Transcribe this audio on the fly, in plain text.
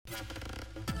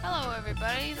Hello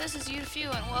everybody, this is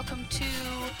Udafiue and welcome to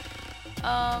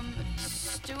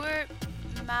Stuart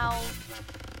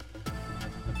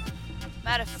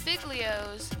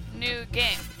Madafiglio's new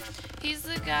game. He's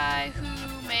the guy who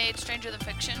made Stranger Than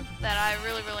Fiction that I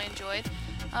really enjoyed.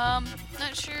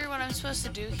 Not sure what I'm supposed to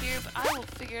do here, but I will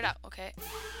figure it out, okay?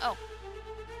 Oh.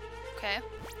 Okay.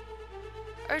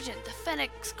 Urgent, the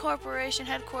Phoenix Corporation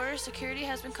headquarters security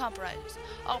has been compromised.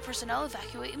 All personnel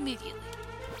evacuate immediately.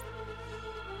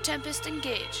 Tempest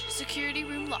engaged. Security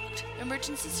room locked.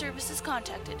 Emergency services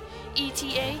contacted.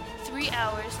 ETA 3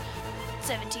 hours,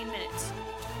 17 minutes.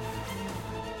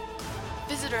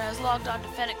 Visitor has logged on to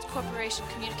Phoenix Corporation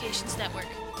Communications Network.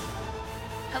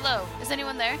 Hello, is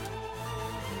anyone there?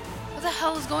 What the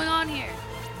hell is going on here?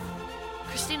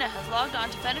 Christina has logged on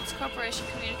to Phoenix Corporation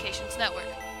Communications Network.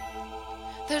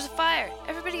 There's a fire!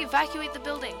 Everybody evacuate the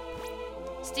building!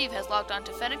 Steve has logged on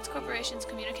to Phoenix Corporation's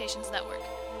Communications Network.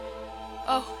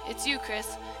 Oh, it's you,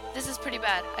 Chris. This is pretty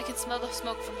bad. I can smell the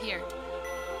smoke from here.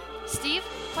 Steve,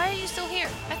 why are you still here?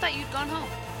 I thought you'd gone home.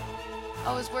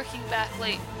 I was working back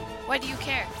late. Why do you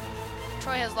care?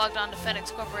 Troy has logged on to Phoenix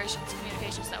Corporation's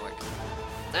Communications Network.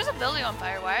 There's a building on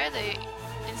fire. Why are they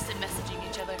instant messaging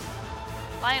each other?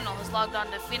 Lionel has logged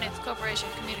on to Phoenix Corporation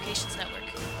Communications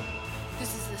Network.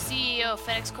 This is the CEO of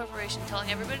Phoenix Corporation telling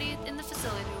everybody in the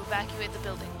facility to evacuate the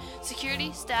building.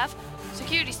 Security staff,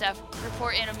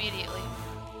 report in immediately.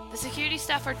 The security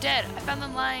staff are dead. I found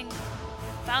them lying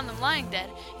dead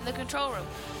in the control room.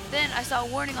 Then I saw a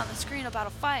warning on the screen about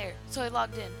a fire, so I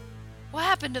logged in. What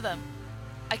happened to them?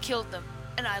 I killed them,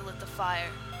 and I lit the fire.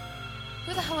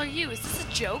 Who the hell are you? Is this a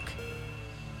joke?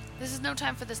 This is no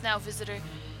time for this now, visitor.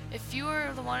 If you're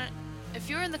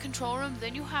in the control room,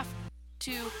 then you have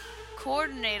to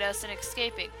coordinate us in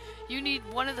escaping. You need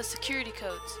one of the security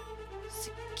codes.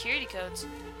 Security codes?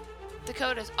 The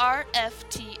code is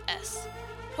RFTS.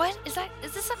 What? Is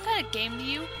this some kind of game to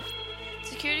you?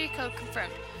 Security code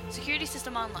confirmed. Security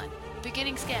system online.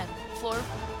 Beginning scan. Floor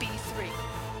B3.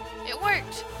 It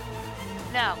worked!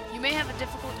 Now, you may have a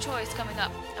difficult choice coming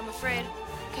up. I'm afraid.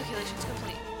 Calculations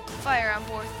complete. Fire on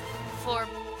board floor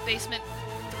basement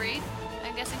 3,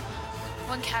 I'm guessing.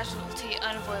 One casualty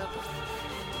unavoidable.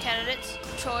 Candidates,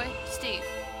 Troy, Steve.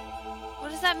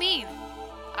 What does that mean?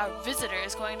 Our visitor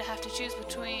is going to have to choose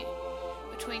between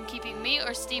keeping me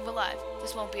or Steve alive.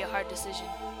 This won't be a hard decision.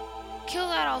 Kill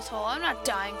that asshole. I'm not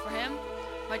dying for him.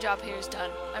 My job here is done.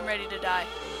 I'm ready to die.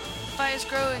 The fire's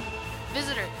growing.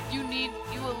 Visitor, you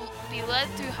will be led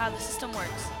through how the system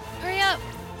works. Hurry up!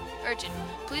 Urgent.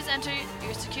 Please enter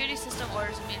your security system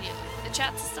orders immediately. The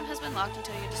chat system has been locked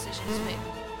until your decision is made.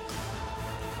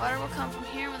 Water will come from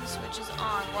here when the switch is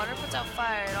on. Water puts out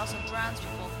fire. It also drowns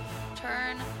people.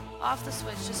 Turn off the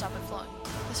switch to stop it flowing.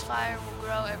 This fire will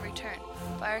grow every turn.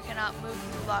 Fire cannot move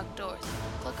through locked doors.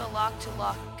 Click a lock to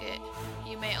lock it.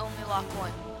 You may only lock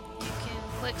one. You can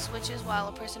click switches while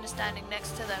a person is standing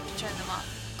next to them to turn them off.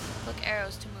 Click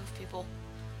arrows to move people.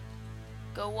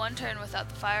 Go one turn without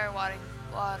the fire water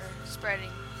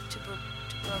spreading to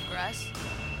progress.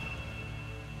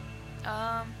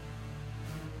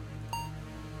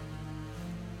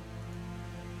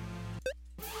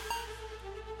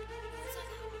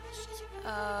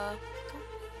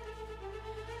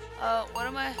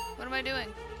 What am I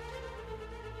doing?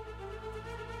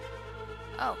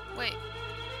 Oh, wait.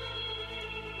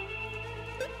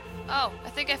 Oh, I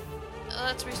think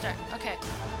let's restart. Okay.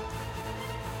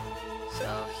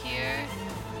 So here.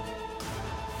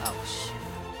 Oh,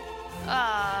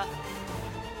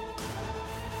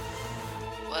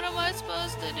 what am I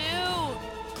supposed to do?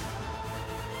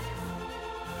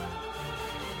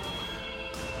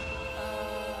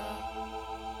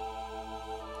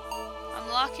 I'm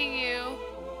locking you,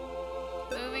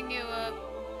 moving you up,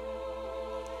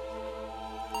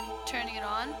 turning it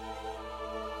on.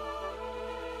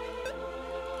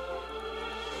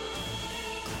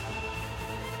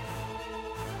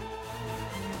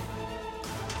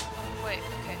 Wait,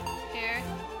 okay, here.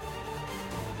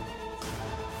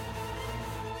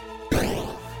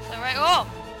 Is that right? Oh!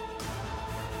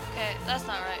 Okay, that's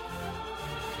not right.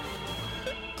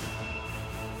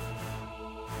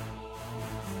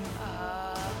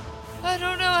 I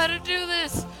don't know how to do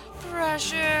this!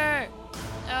 Pressure!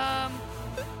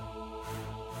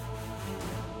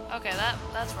 Okay,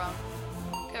 that's wrong.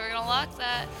 Okay, we're gonna lock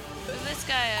that, move this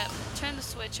guy up, turn the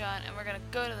switch on, and we're gonna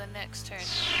go to the next turn.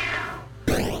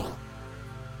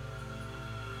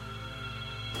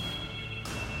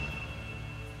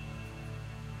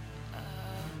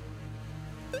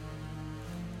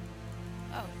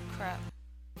 Oh, crap.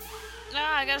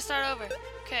 Ah, I gotta start over.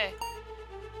 Okay.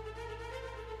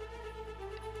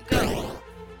 Go.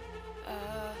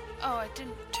 it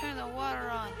didn't turn the water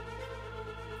on.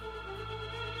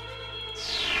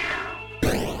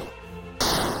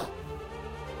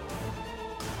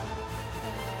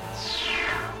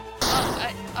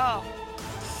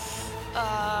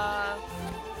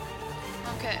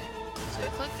 Okay. So we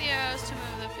click the arrows to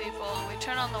move the people, and we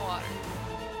turn on the water.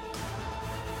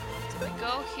 So we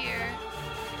go here,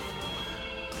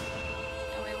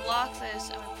 and we lock this,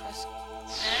 and we press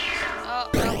next. Oh,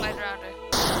 no, I drowned her.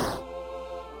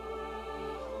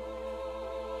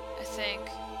 I think.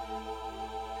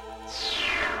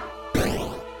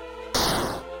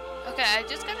 Okay, I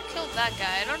just gotta kill that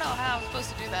guy. I don't know how I'm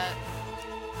supposed to do that.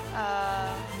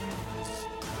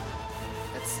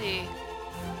 Let's see.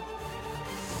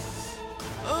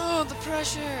 Oh, the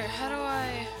pressure! How do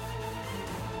I...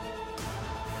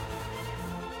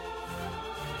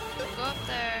 Go up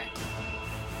there.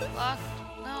 Lock...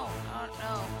 No,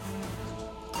 no.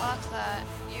 Lock that.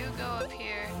 You go up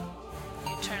here.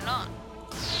 You turn on.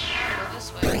 I'll go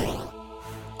this way.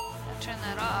 I'll turn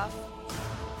that off.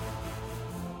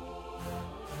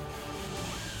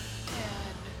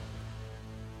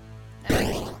 And...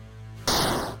 next.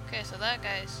 Okay, so that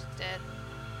guy's dead.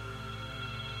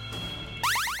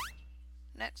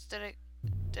 Next, did I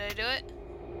do it?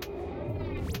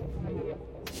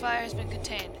 The fire has been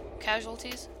contained.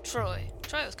 Casualties? Troy.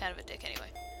 Troy was kind of a dick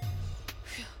anyway.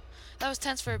 Phew. That was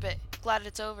tense for a bit. Glad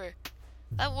it's over.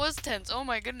 That was tense. Oh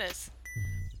my goodness.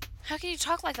 How can you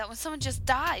talk like that when someone just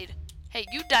died? Hey,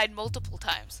 you died multiple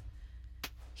times.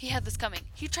 He had this coming.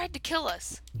 He tried to kill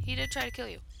us. He did try to kill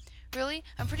you. Really?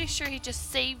 I'm pretty sure he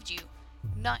just saved you.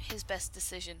 Not his best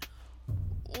decision.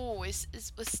 Oh, was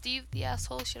Steve the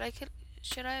asshole? Should I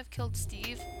have killed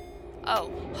Steve?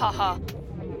 Oh, haha.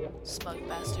 Smug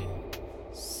bastard.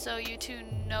 So you two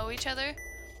know each other?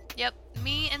 Yep,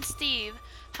 me and Steve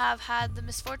have had the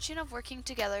misfortune of working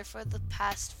together for the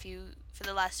last few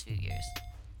years.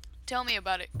 Tell me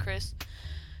about it, Chris.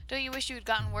 Don't you wish you had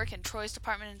gotten work in Troy's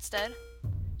department instead?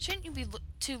 Shouldn't you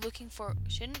two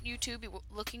be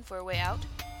looking for a way out?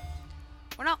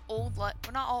 We're not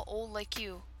all old like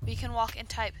you. We can walk and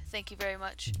type, thank you very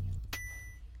much.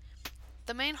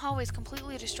 The main hallway is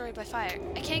completely destroyed by fire.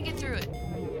 I can't get through it.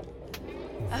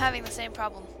 I'm having the same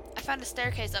problem. I found a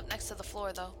staircase up next to the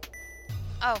floor, though.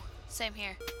 Oh, same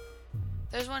here.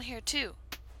 There's one here, too.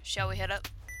 Shall we head up?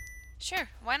 Sure,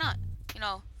 why not? You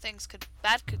know,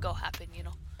 bad could go happen, you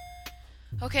know.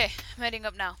 Okay, I'm heading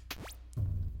up now.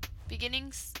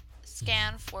 Beginning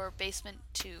scan for basement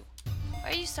 2.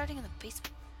 Why are you starting in the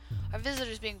basement? Our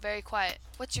visitor's being very quiet.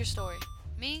 What's your story?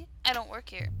 Me? I don't work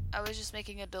here. I was just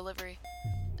making a delivery.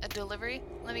 A delivery?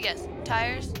 Let me guess.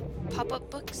 Tires? Pop-up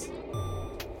books?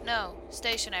 No,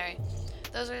 stationery.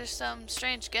 Those are some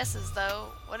strange guesses,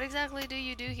 though. What exactly do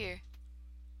you do here?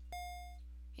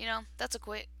 You know, that's a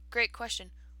great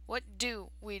question. What do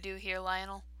we do here,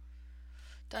 Lionel?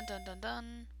 Dun dun dun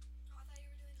dun.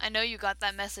 I know you got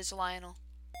that message, Lionel.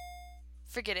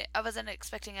 Forget it. I wasn't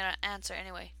expecting an answer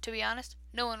anyway. To be honest,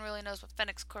 no one really knows what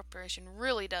Phoenix Corporation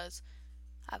really does.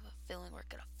 I have a feeling we're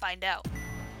gonna find out.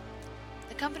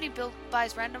 The company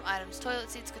buys random items, toilet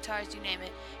seats, guitars, you name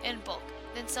it, in bulk,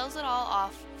 then sells it all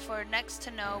off for next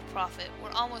to no profit.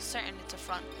 We're almost certain it's a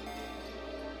front.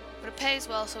 But it pays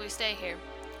well, so we stay here.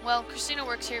 Well, Christina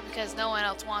works here because no one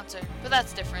else wants her, but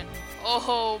that's different.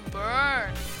 Oh,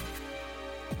 burn!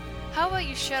 How about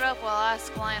you shut up while I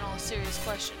ask Lionel a serious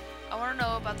question? I want to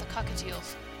know about the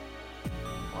cockatiels.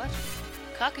 What?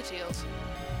 Cockatiels?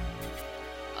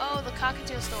 Oh, the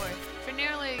cockatiel story. For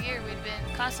nearly a year, we'd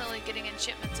been constantly getting in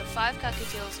shipments of live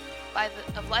cockatiels by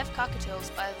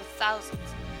the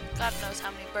thousands. God knows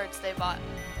how many birds they bought.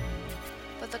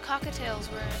 But the cockatiels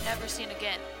were never seen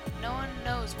again. No one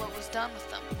knows what was done with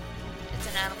them. It's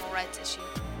an animal rights issue.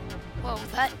 Whoa,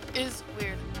 that is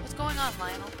weird. What's going on,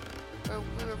 Lionel?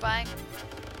 We were buying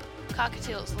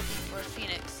cockatiels looking for a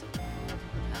phoenix.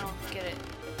 I don't get it.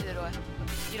 Neither do I.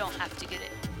 You don't have to get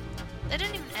it. They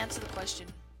didn't even answer the question.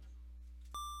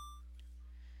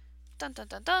 Dun dun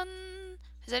dun dun!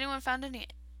 Has anyone found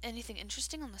anything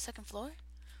interesting on the second floor?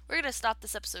 We're gonna stop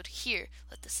this episode here.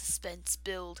 Let the suspense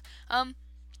build.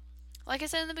 Like I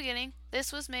said in the beginning,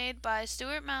 this was made by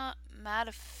Stuart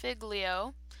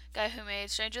Madafiglio, guy who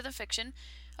made Stranger Than Fiction.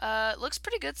 Looks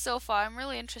pretty good so far. I'm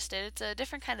really interested. It's a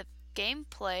different kind of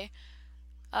gameplay.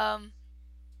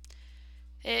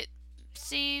 It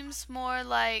seems more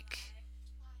like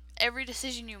every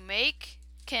decision you make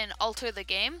can alter the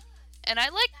game, and I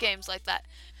like games like that.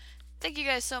 Thank you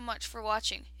guys so much for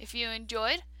watching. If you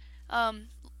enjoyed,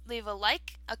 leave a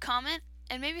like, a comment,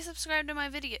 and maybe subscribe to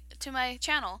my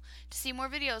channel to see more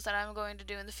videos that I'm going to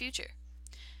do in the future.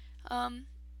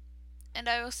 and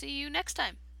I will see you next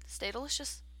time. Stay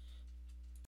delicious.